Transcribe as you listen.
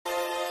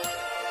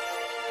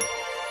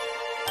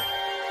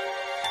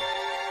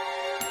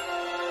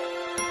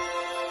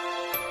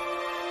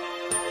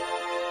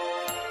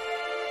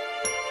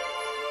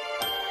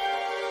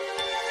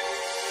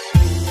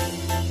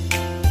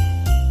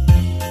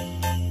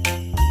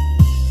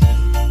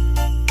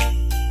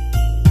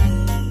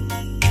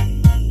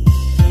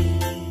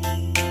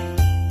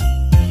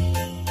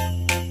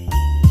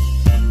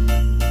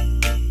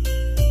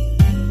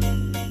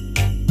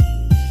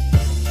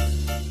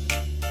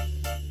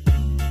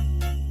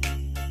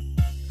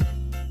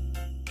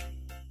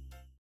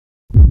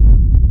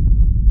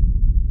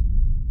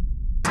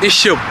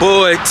It's your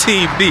boy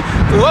TB.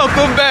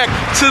 Welcome back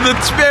to the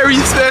very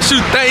special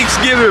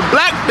Thanksgiving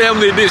Black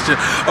Family Edition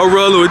of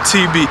Rollin' with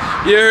TB.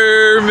 You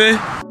heard me?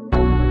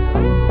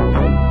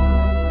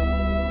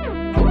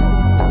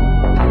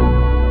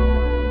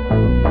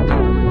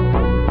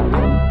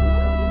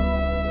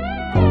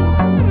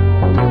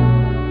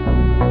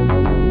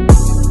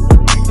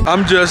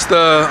 I'm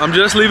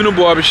just leaving the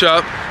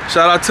barbershop.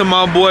 Shout out to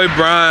my boy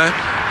Brian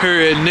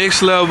here at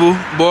Next Level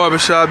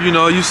Barbershop. You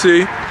know, you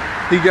see.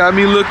 He got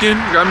me looking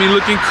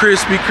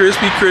crispy.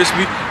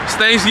 It's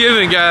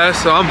Thanksgiving, guys,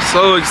 so I'm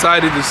so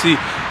excited to see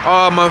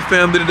all my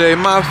family today.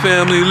 My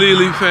family,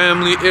 Lily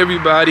family,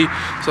 everybody.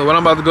 So what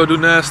I'm about to go do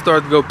now is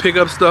start to go pick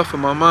up stuff for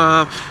my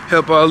mom,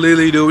 help out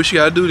Lily do what she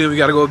gotta do, then we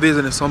gotta go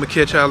visit her. So I'm gonna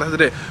catch y'all after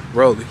that.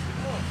 Rolling.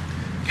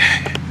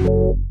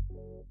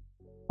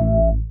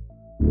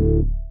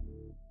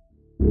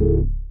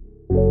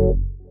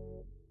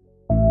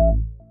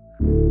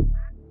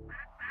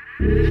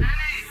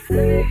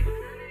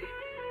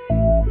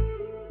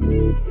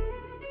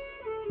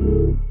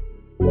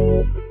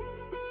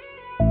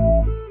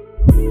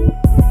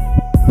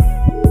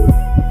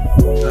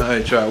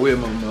 Alright, try with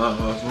my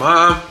mom.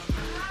 Mom,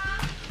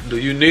 do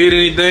you need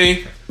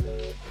anything?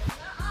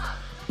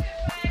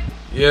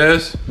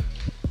 Yes.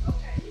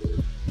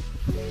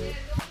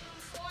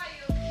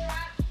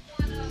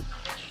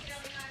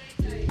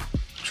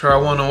 Try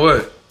one on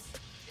what?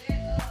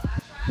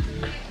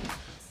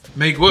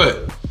 Make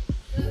what?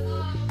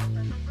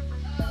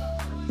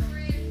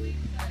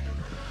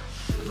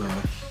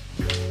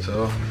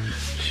 So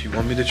she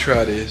want me to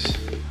try this.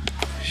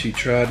 She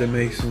tried to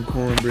make some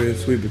cornbread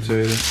sweet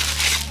potato.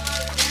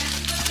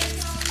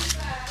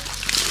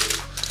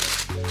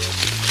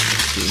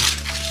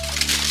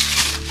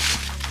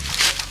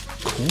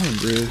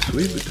 Cornbread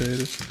sweet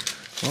potato.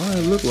 Why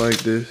it look like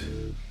this?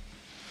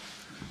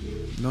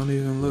 Don't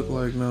even look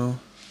like no.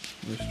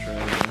 Let's try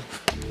it.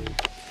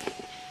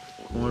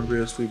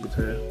 Cornbread sweet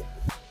potato.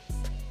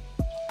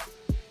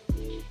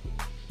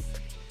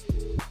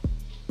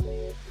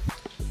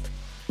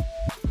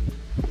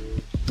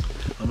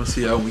 I'm gonna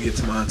see how we get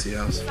to my auntie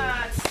house.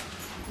 I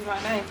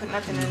ain't put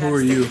nothing in. Who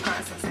are you?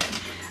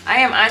 I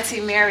am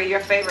Auntie Mary, your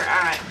favorite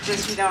aunt.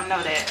 Just you don't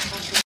know that.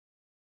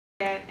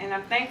 And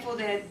I'm thankful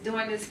that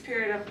during this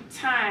period of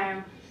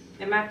time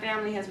that my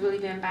family has really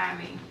been by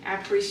me. I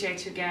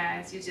appreciate you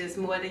guys. You're just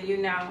more than you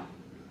know.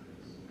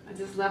 I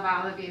just love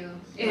all of you.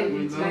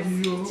 And It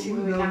depends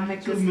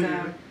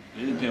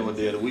what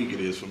day of the week it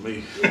is for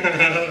me. All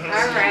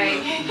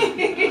right.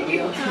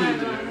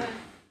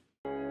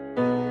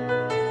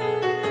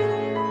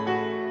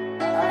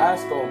 I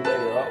stole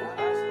better up.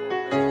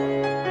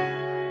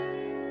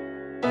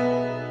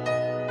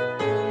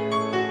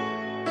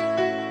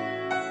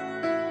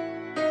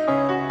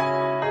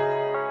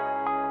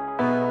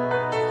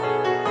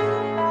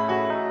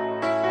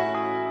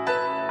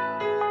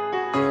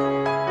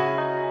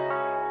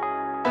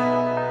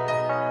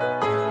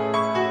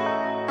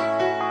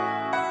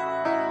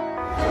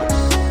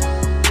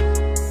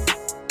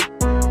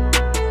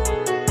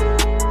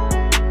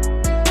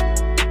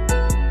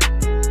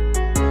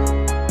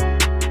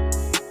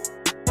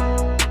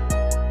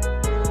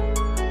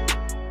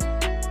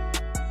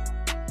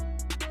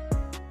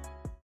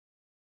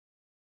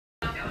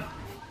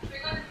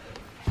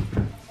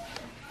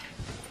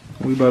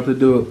 We about to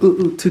do a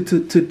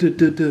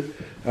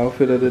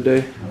outfit of the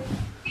day.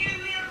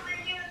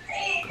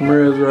 Come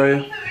here,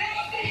 Azariah.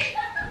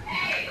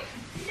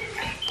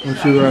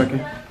 What you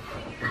rocking?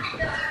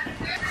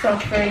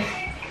 South Face.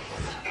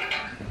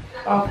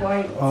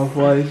 Off-white.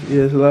 Off-white,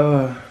 yes,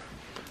 Lord.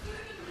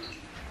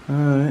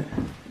 Alright.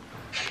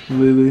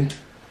 Lily.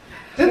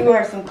 We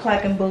wear some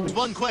clacking boots.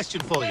 One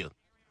question for you.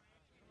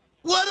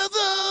 What are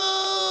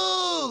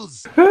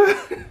those?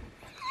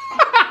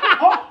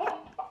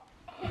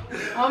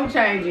 I'm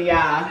changing,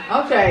 y'all.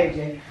 I'm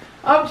changing.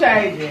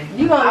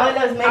 You gonna let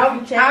us make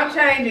you change? I'm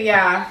changing,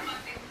 y'all.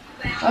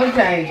 I'm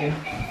changing.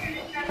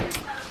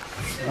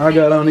 I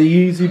got on the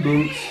Yeezy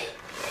boots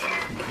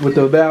with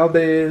the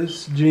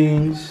Valdez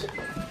jeans.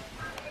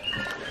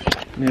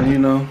 And you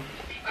know,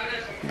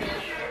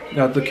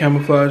 got the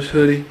camouflage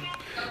hoodie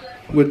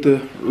with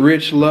the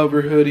Rich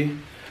Lover hoodie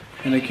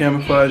and a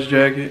camouflage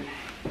jacket.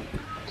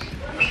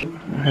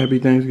 Happy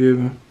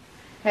Thanksgiving.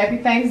 Happy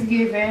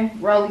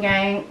Thanksgiving, Roll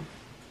Gang.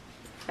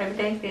 Happy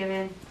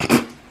Thanksgiving.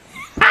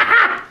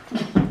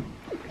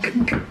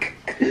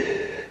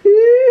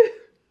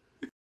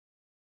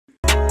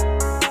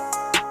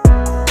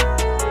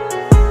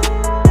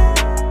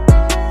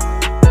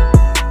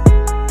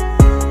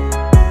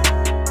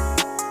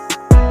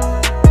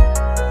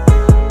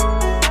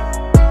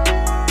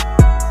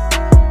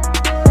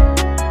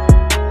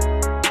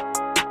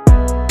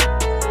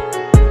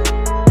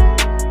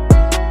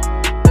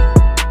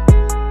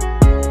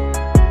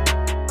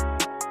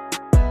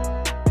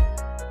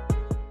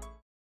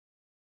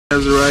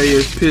 Azariah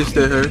is pissed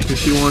at her because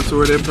she wants to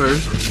wear that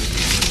purse.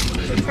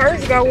 The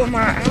purse go with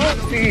my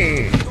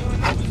outfit.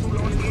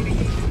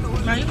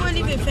 Bro, you wasn't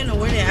even finna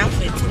wear that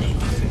outfit today.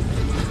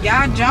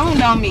 Y'all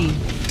joned on me.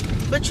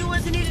 But you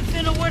wasn't even finna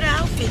finna wear the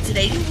outfit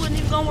today. You wasn't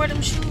even gonna wear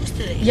them shoes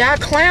today. Y'all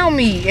clown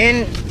me,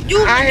 and You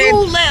let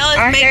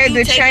us make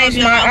you take off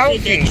your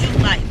outfit that you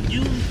like.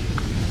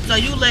 So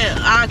you let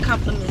our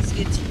compliments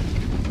get to you.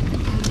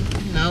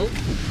 No.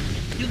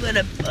 You let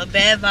a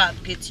bad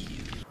vibe get to you.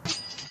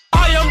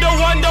 I am the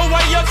one, the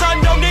way your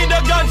son don't need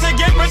a gun to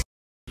get me.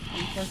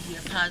 You're supposed to be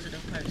a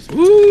positive person.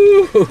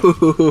 Ooh.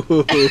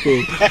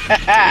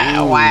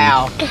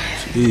 Wow.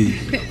 Jeez,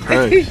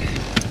 right.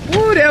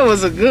 Ooh, that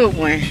was a good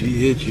one. She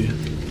hit you.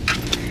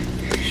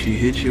 She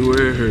hit you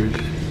where it hurts.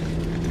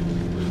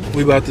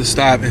 We about to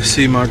stop and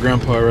see my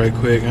grandpa right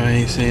quick. I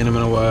ain't seen him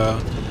in a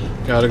while.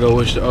 Gotta go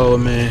wish the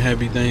old man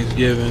happy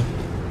Thanksgiving.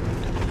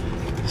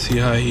 See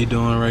how he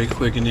doing right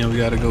quick, and then we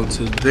gotta go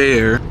to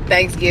their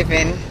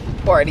Thanksgiving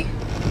party.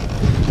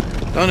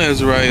 Don't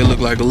Azariah look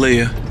like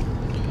Aaliyah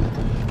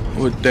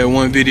with that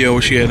one video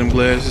where she had them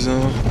glasses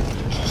on?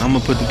 I'm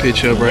gonna put the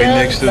picture up right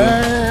next to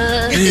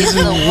her. This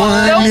is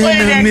one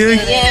in a million.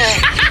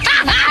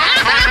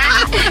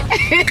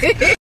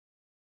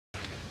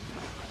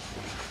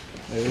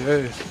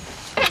 Hey.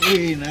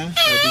 Hey, now.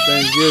 Happy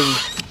Thanksgiving.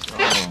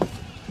 Oh,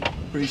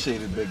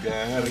 appreciate it, big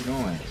guy. How's it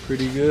going?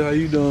 Pretty good. How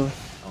you doing?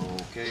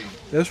 Okay.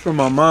 That's from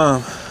my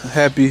mom.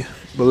 Happy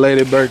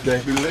belated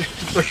birthday. Belated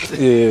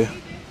birthday. Yeah.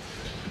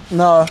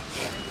 Nah.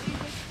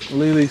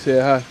 Lily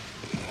said hi.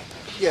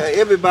 Yeah,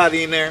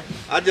 everybody in there.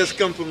 I just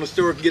come from the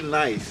store getting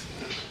ice.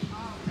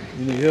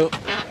 You need help?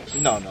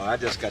 No, I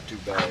just got 2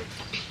 bags.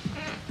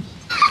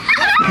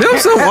 Them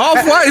some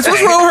off-whites.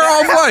 What's wrong with her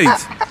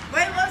off-whites?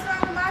 Wait, what's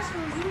wrong with my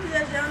shoes? You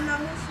just don't know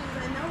his shoes.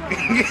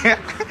 I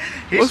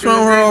know. What's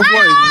wrong with her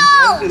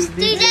off-whites,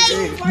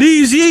 man?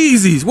 These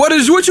Yeezys.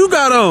 What you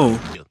got on?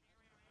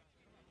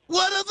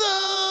 What are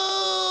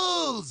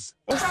those?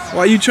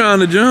 Why you trying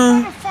to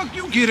jump? How the fuck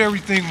you get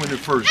everything when it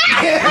first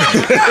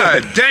comes?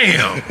 God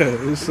damn.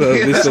 What's up?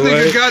 This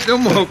nigga got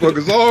them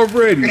motherfuckers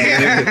already,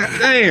 man.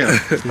 Damn.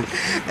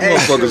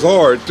 Motherfuckers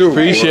hard, too.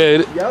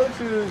 Appreciate it.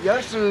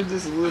 Your shoes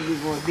just a little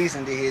bit more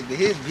decent than his, but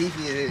his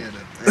beefy as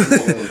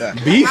hell.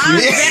 Beefy?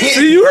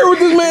 See, you heard what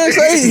this man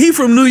say? He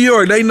from New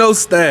York. They know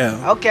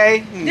style.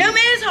 Okay. Them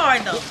is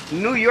hard, though.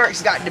 New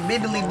York's got the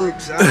bibbly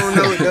boots. I don't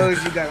know what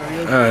those you got on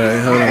your.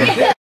 Alright, hold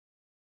on.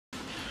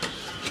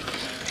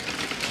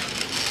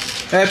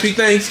 Happy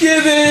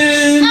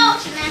Thanksgiving! No,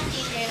 it's not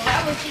Thanksgiving. Why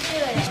would you do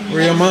it?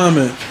 Where your mom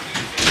at?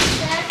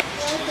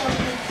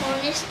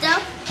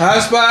 Hi,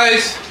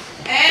 Spice.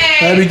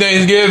 Hey. Happy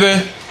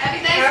Thanksgiving. Happy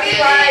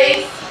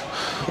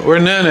Thanksgiving. Where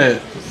Nana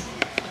at?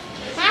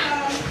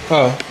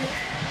 Oh.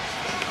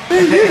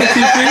 Hey,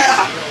 TJ,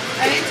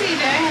 how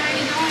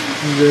you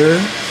doing?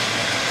 Good.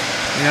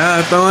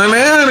 Y'all throwing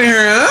down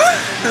here, huh?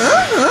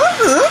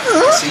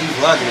 See you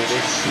vlogging it,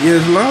 bitch.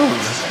 Yes, Lord.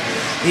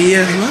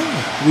 Yes, Lord.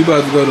 We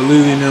about to go to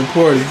Lily and them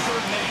party.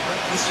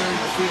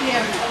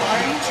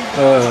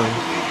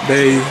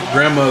 They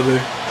grandmother.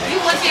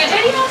 You went to your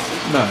daddy house?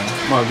 Nah,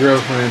 my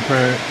girlfriend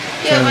parent.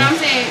 Yeah, but I'm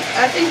saying,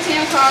 I think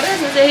Tim called us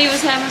and said he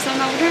was having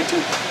something over there too.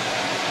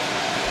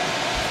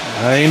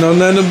 I ain't know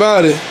nothing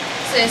about it.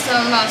 Said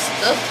something about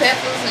stuffed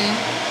peppers and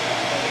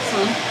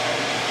some.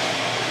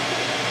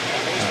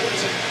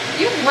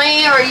 You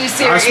playing or are you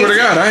serious? I swear to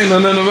God, I ain't know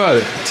nothing about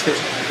it.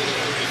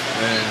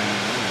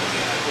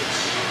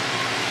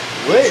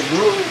 What,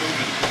 bro?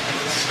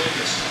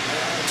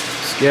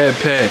 Scat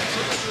pack.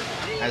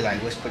 I was like,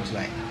 what sport you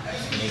like?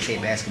 And they say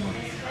basketball.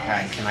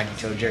 Alright, can I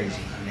get your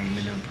jersey? Name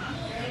the number.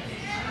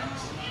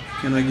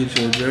 Can I get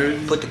your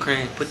jersey? Put the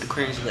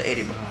crayons little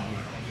edit behind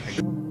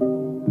here.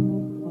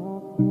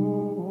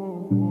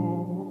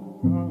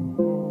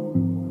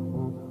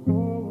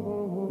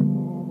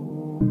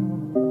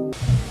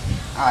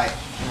 Alright,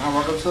 when I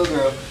walk up to a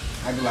girl,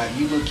 I be like,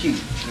 you look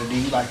cute. And do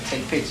you like to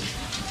take pictures?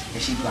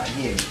 And she be like,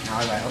 yeah. And I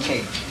was like,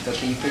 okay, so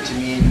can you picture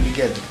me and you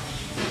together?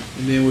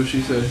 And then what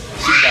she say?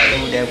 She's like,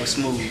 oh, that was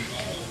smooth.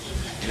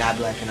 And I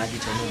be like, can I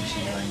get your number? She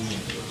be like,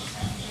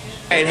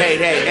 yeah.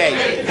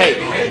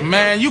 Hey,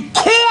 man, you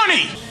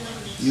corny!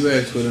 You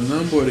asked for the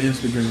number or the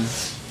Instagram?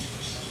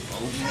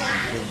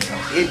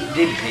 It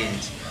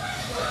depends.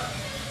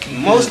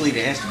 Mostly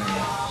the Instagram.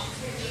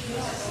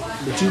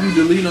 But you be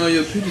deleting all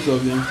your pictures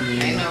off your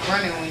Instagram. Ain't no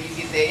running when you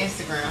get that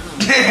Instagram, huh?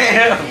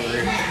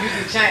 You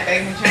can change, they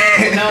can change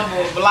the number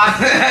or block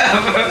it.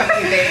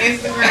 Get that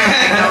Instagram,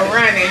 ain't no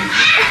running.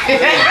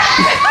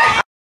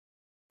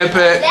 That's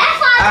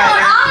why I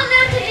told all of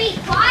them to be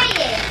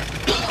quiet.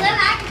 So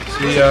I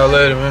can See y'all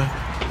later, man.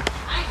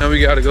 Now we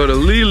gotta go to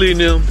Lily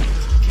and them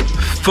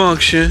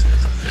function.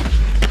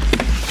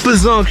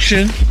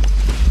 Presumption.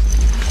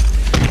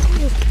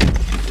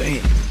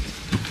 Damn.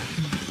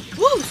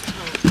 Woo.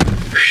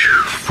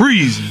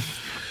 Freezing.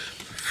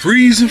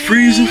 Freezing.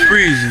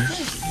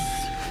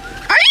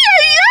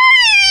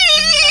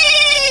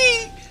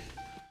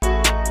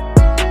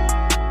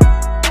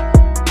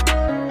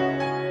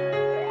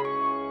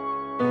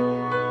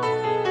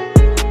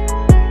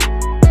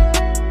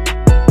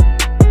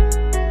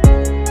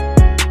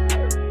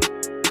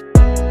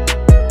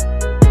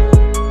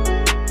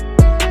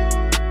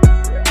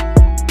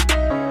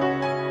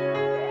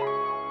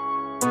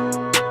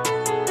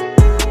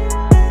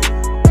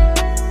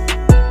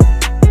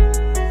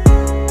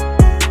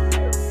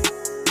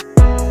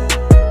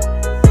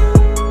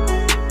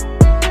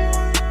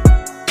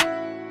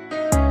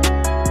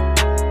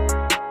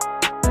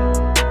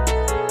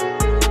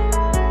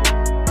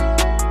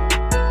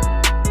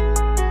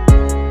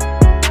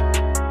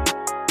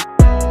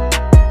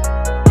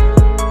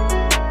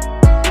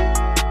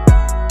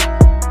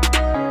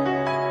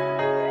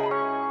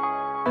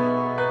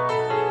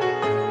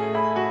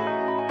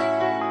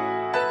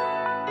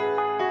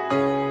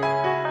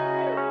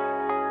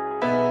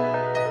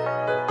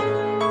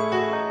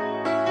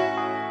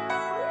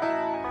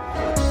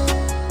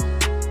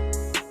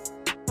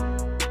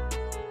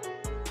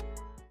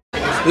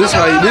 This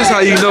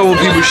how you know when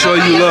people show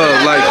you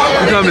love. Like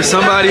you come to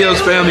somebody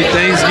else's family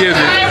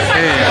Thanksgiving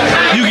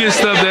and you get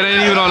stuff that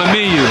ain't even on the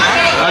menu.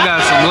 I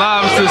got some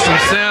lobster, some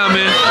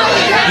salmon.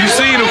 You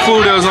seen the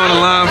food that was on the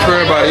line for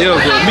everybody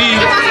else, but me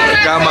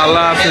got my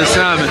lobster and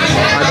salmon.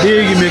 I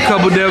did give me a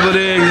couple deviled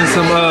eggs and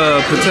some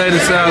potato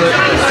salad,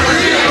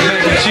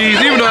 mac and cheese.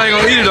 Even though I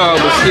ain't gonna eat it all,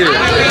 but still.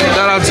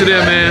 Shout out to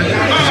them, man.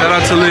 Shout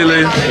out to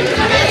Lily.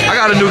 I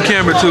got a new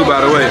camera too,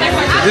 by the way.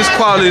 This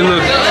quality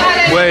look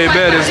way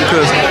better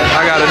because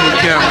I got a new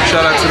camera.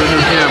 Shout out to the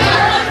new camera.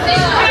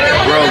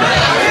 Rolling.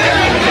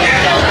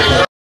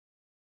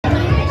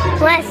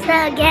 What's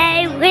the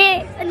game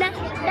with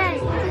another day?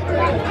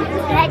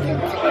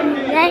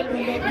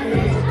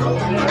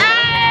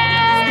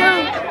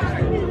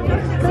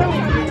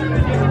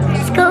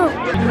 School.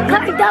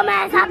 Come on,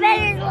 dumbass. I bet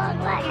it look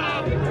like.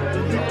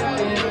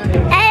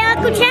 Hey,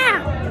 Uncle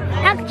Champ.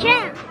 Uncle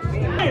Champ.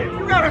 Hey,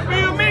 you gotta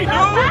feel me, dude.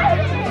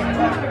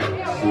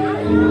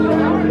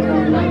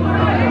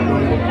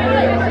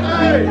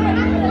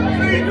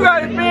 Hey, you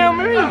gotta feel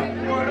me.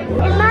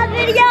 It's my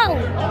video.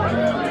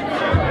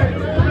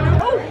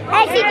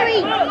 Hey, C3.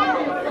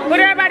 Put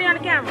everybody on the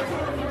camera.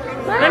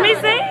 Let me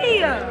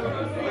see.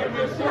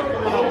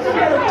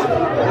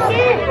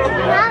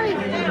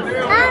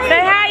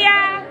 Say hi,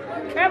 y'all.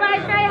 Everybody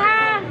say hi.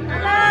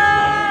 Hello.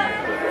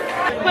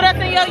 Put us in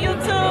your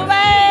YouTube.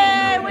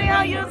 Hey, we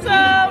on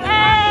YouTube.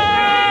 Hey.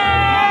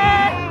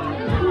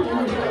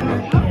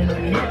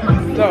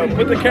 So,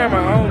 put the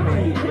camera on me.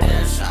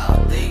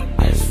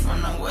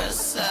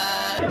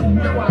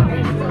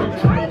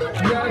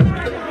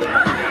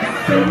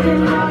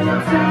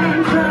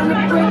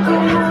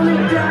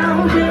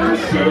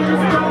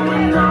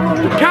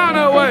 Count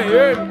away,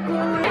 yeah.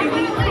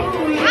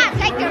 I'll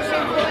take your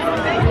shit.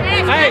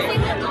 Hey.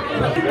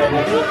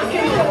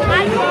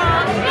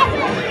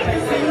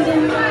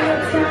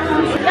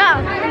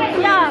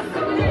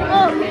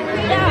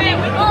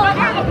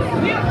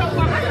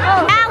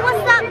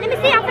 What's up? Let me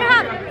see. I'm gonna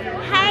hug.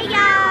 Hey,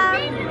 y'all.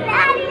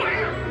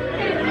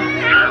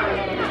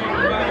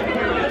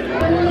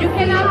 You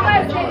cannot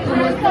first.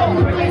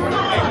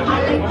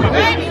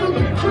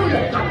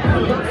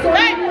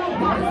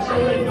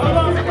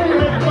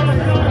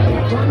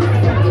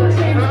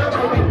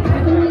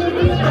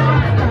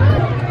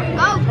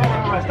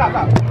 Stop.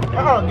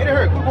 Get it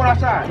hurt. Keep going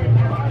outside.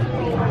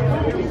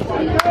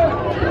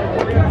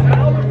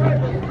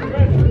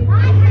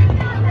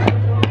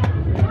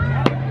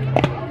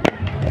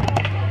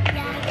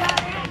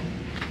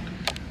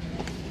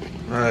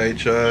 Alright,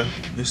 y'all.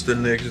 It's the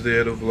next day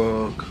of the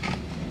vlog.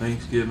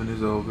 Thanksgiving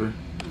is over.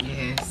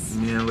 Yes.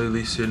 Me and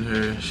Lily sitting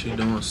here. She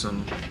doing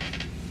some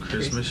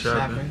Christmas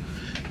shopping.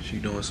 She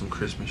doing some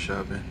Christmas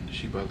shopping.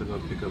 She about to go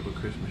pick up a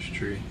Christmas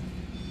tree.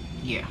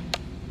 Yeah.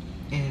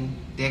 And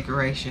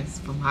decorations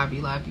from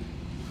Hobby Lobby.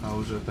 How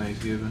was your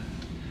Thanksgiving?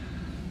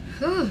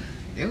 Whew,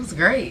 it was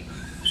great.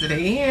 To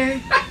the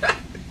end.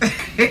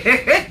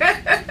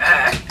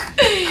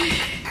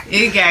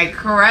 It got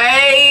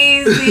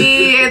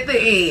crazy at the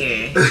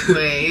end. But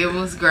it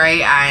was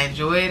great. I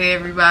enjoyed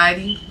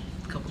everybody.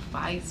 A couple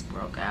fights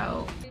broke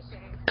out.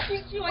 But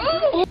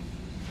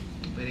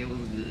it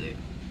was good.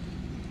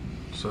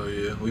 So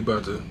yeah, we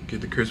about to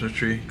get the Christmas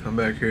tree, come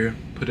back here,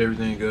 put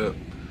everything up,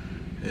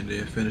 and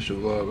then finish the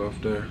vlog off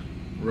there.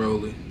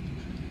 Rolling.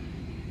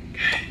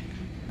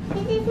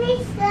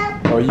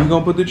 Are you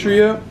gonna put the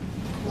tree up?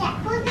 Yeah,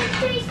 put the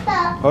tree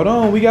stuff. Hold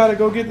on, we gotta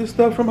go get the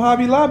stuff from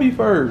Hobby Lobby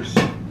first.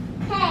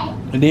 Okay.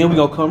 And then we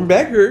gonna come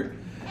back here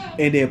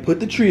and then put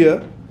the tree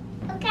up.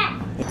 Okay.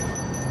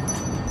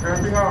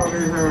 Happy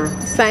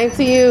holidays, Same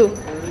to you.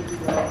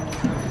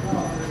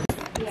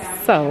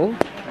 So,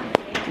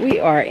 we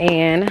are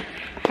in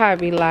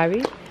Hobby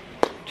Lobby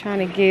trying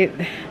to get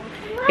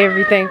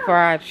everything for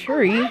our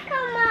tree.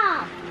 Come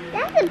on.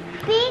 That's a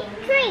big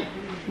tree.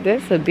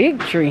 That's a big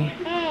tree.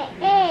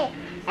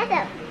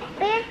 That's a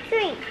big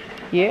tree.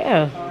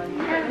 Yeah.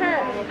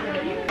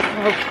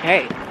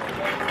 Okay.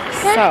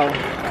 So,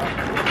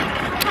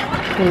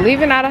 we're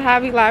leaving out of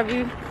Hobby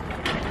Lobby.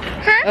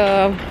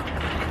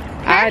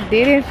 I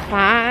didn't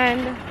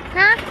find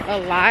a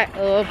lot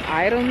of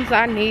items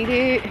I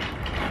needed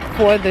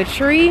for the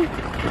tree.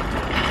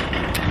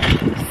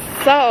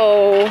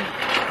 So,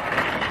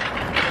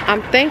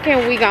 I'm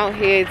thinking we gonna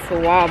head to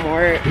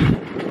Walmart.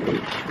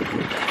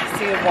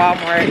 See if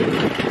Walmart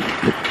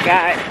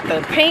got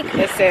the pink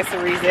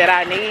accessories that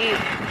I need.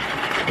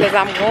 Because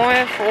I'm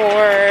going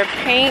for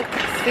pink,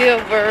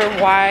 silver,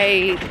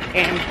 white,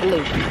 and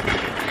blue.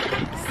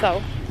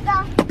 So,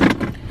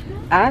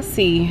 I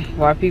see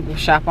why people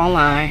shop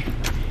online.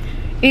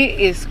 It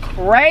is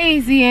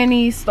crazy in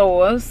these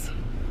stores.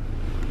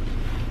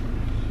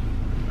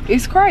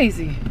 It's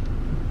crazy.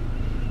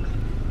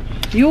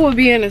 You will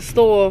be in the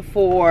store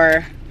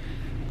for,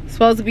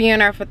 supposed to be in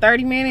there for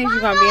 30 minutes,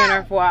 you're gonna be in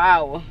there for an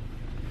hour.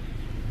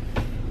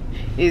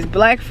 It's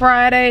Black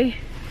Friday,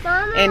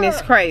 Mama, and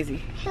it's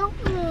crazy. help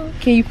me.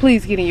 Can you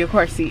please get in your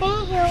car seat?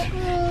 Can you help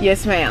me?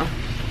 Yes, ma'am.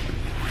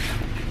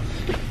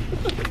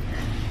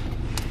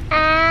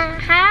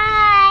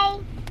 Hi.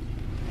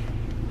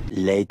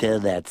 Later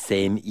that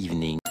same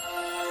evening.